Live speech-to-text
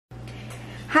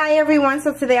Hi everyone,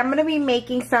 so today I'm going to be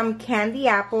making some candy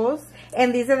apples,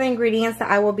 and these are the ingredients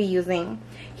that I will be using.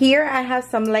 Here I have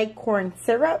some light corn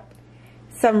syrup,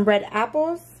 some red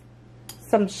apples,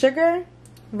 some sugar,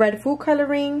 red food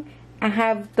coloring. I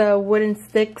have the wooden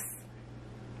sticks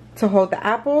to hold the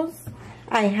apples.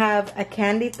 I have a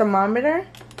candy thermometer,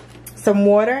 some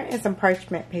water, and some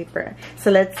parchment paper.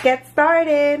 So let's get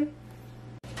started.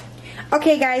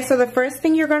 Okay guys, so the first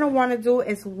thing you're going to want to do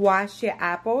is wash your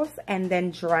apples and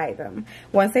then dry them.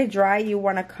 Once they dry, you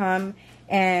want to come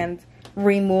and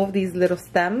remove these little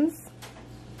stems.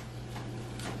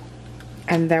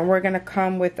 And then we're going to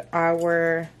come with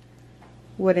our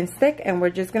wooden stick and we're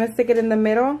just going to stick it in the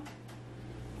middle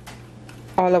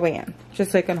all the way in,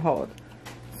 just so it can hold.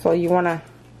 So you want to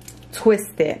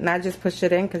twist it, not just push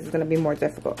it in because it's going to be more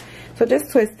difficult. So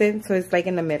just twist it so it's like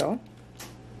in the middle.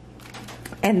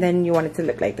 And then you want it to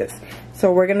look like this.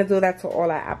 So we're going to do that to all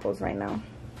our apples right now.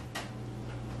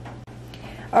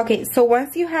 Okay, so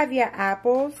once you have your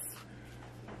apples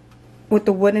with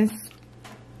the wooden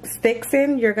sticks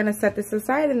in, you're going to set this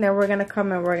aside. And then we're going to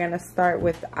come and we're going to start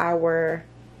with our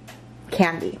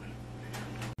candy.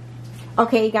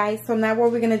 Okay guys, so now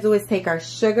what we're going to do is take our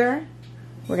sugar.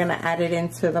 We're going to add it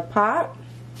into the pot.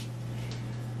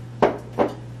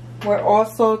 We're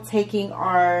also taking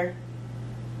our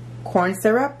corn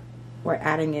syrup, we're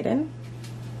adding it in,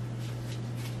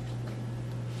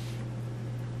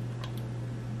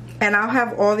 and I'll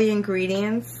have all the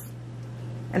ingredients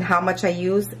and how much I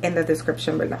used in the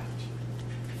description below.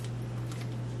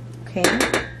 Okay,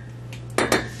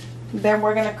 then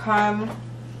we're gonna come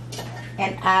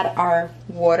and add our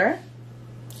water,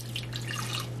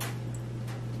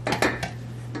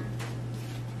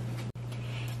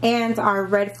 and our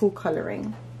red food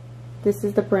coloring. This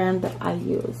is the brand that I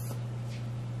use.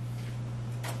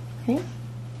 Okay.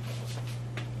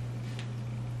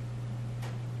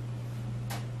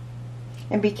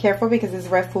 And be careful because this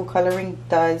red food coloring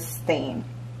does stain.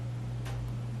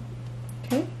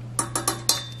 Okay.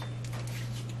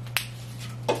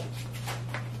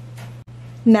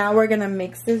 Now we're gonna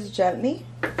mix this gently,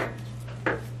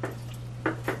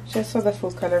 just so the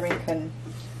food coloring can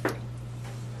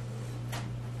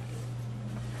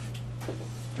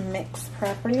mix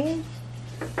properly.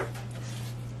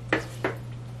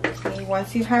 Okay,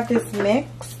 once you have this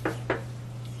mixed,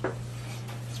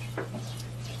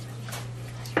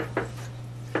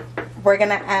 we're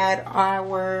gonna add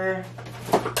our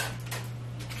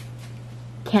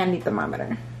candy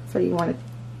thermometer. So you want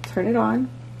to turn it on.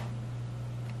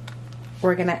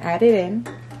 We're gonna add it in,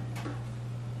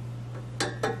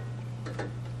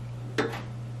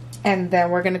 and then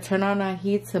we're gonna turn on our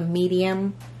heat to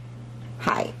medium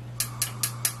high.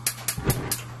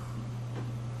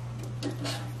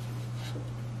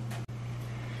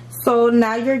 So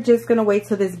now you're just going to wait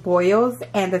till this boils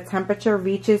and the temperature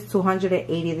reaches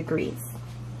 280 degrees.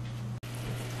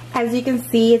 As you can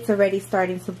see, it's already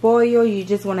starting to boil. You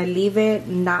just want to leave it,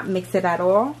 not mix it at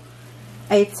all.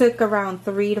 It took around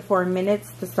 3 to 4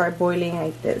 minutes to start boiling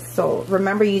like this. So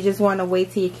remember, you just want to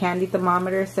wait till your candy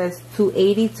thermometer says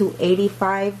 280 to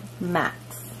 85 max.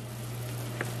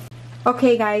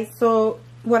 Okay guys, so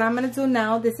what I'm going to do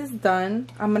now, this is done.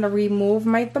 I'm going to remove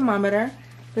my thermometer.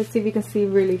 Let's see if you can see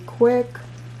really quick.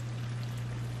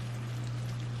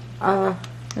 Let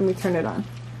me turn it on.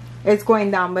 It's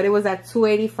going down, but it was at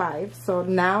 285. So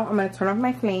now I'm going to turn off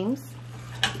my flames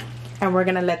and we're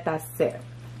going to let that sit.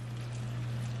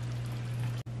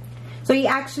 So you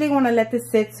actually want to let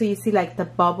this sit so you see like the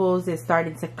bubbles is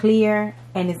starting to clear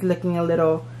and it's looking a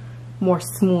little more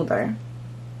smoother.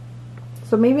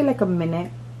 So maybe like a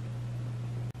minute.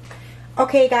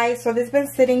 Okay guys, so this has been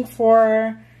sitting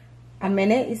for a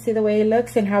minute. You see the way it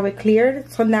looks and how it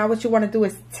cleared. So now what you want to do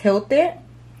is tilt it.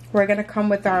 We're going to come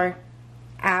with our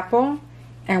apple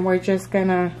and we're just going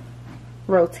to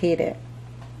rotate it.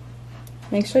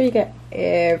 Make sure you get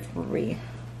every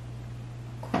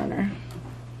corner.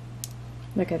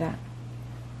 Look at that.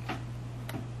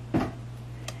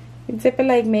 You dip it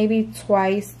like maybe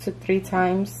twice to 3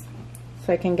 times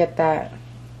so I can get that,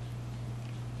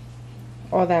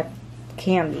 all that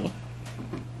candy.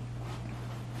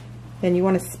 Then you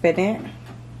want to spin it,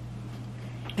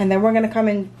 and then we're going to come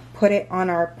and put it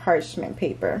on our parchment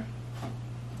paper,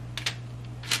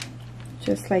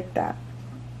 just like that.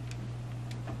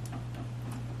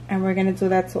 And we're going to do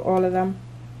that to all of them.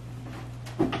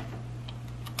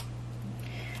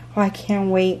 Oh, I can't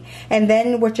wait. And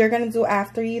then what you're going to do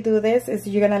after you do this is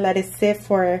you're going to let it sit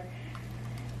for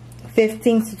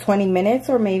 15 to 20 minutes,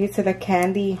 or maybe till the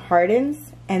candy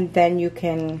hardens, and then you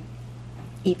can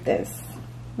eat this.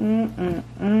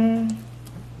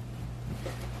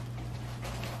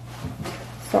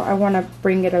 So I want to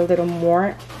bring it a little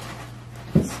more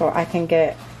so I can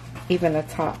get even the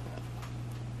top.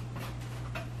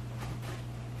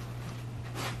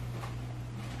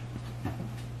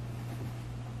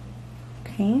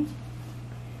 Okay.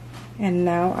 And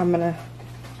now I'm going to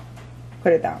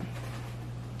put it down.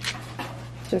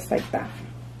 Just like that.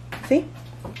 See?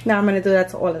 Now I'm going to do that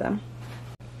to all of them.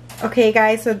 Okay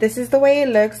guys, so this is the way it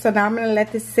looks. So now I'm going to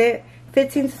let this sit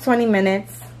 15 to 20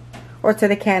 minutes or till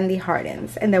the candy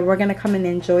hardens. And then we're going to come and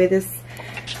enjoy this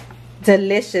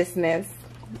deliciousness.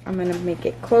 I'm going to make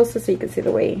it closer so you can see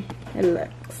the way it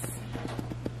looks.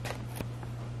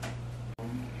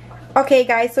 Okay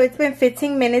guys, so it's been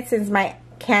 15 minutes since my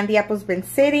candy apple's been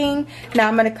sitting. Now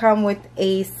I'm going to come with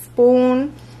a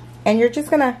spoon and you're just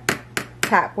going to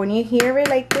tap. When you hear it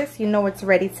like this, you know it's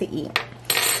ready to eat.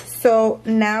 So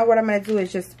now what I'm going to do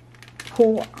is just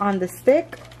pull on the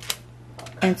stick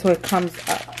until it comes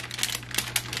up.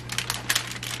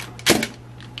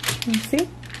 You see?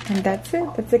 And that's it.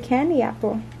 That's a candy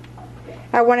apple.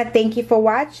 I want to thank you for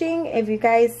watching. If you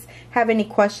guys have any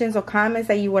questions or comments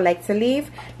that you would like to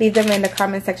leave them in the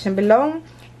comment section below.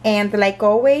 And like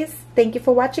always, thank you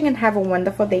for watching and have a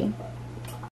wonderful day.